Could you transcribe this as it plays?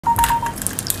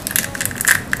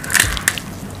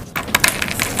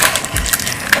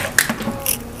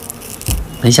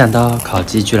没想到烤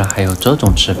鸡居然还有这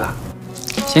种吃法。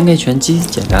先给全鸡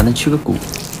简单的去个骨，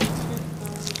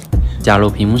加入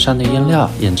屏幕上的腌料，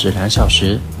腌制2小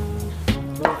时。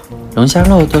龙虾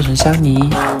肉剁成虾泥，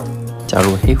加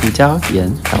入黑胡椒、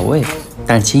盐调味，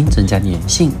蛋清增加粘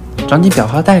性，装进裱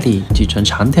花袋里，锯成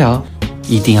长条，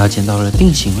一定要煎到了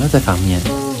定型了再放面。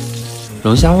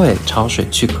龙虾味焯水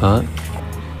去壳，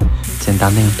简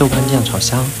单的用豆瓣酱炒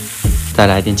香，再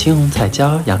来点青红彩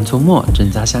椒、洋葱末增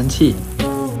加香气。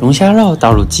龙虾肉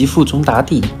倒入鸡腹中打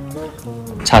底，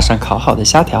插上烤好的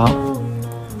虾条，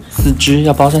四肢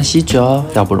要包上锡纸哦，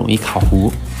要不容易烤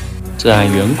糊。这样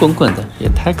圆滚滚的也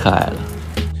太可爱了。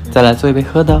再来做一杯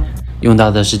喝的，用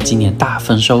到的是今年大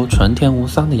丰收、纯甜无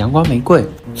酸的阳光玫瑰，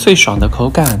脆爽的口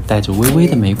感带着微微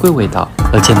的玫瑰味道，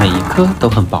而且每一颗都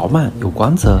很饱满有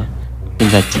光泽。现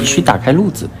在急需打开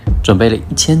路子，准备了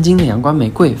1000斤的阳光玫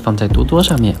瑰放在多多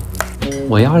上面。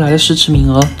我要来的试吃名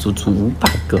额足足500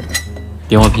个，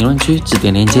点我评论区直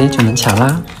点链接就能抢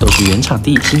啦，都是原场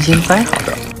地新鲜摘好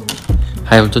的。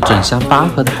还有这整箱8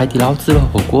盒的海底捞自热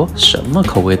火锅，什么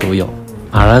口味都有。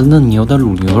麻辣嫩牛的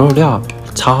卤牛肉料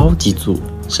超级足，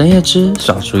深夜吃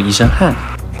爽出一身汗，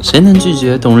谁能拒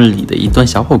绝冬日里的一顿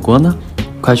小火锅呢？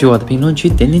快去我的评论区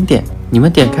点点点，你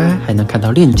们点开还能看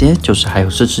到链接，就是还有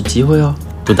试吃机会哦，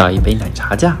不到一杯奶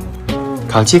茶价。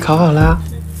烤鸡烤好啦，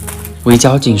微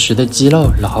焦紧实的鸡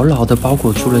肉牢牢地包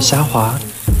裹住了虾滑，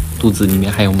肚子里面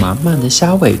还有满满的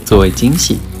虾味作为惊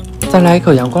喜。再来一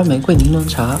口阳光玫瑰柠檬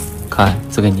茶，快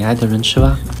做给你爱的人吃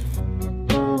吧。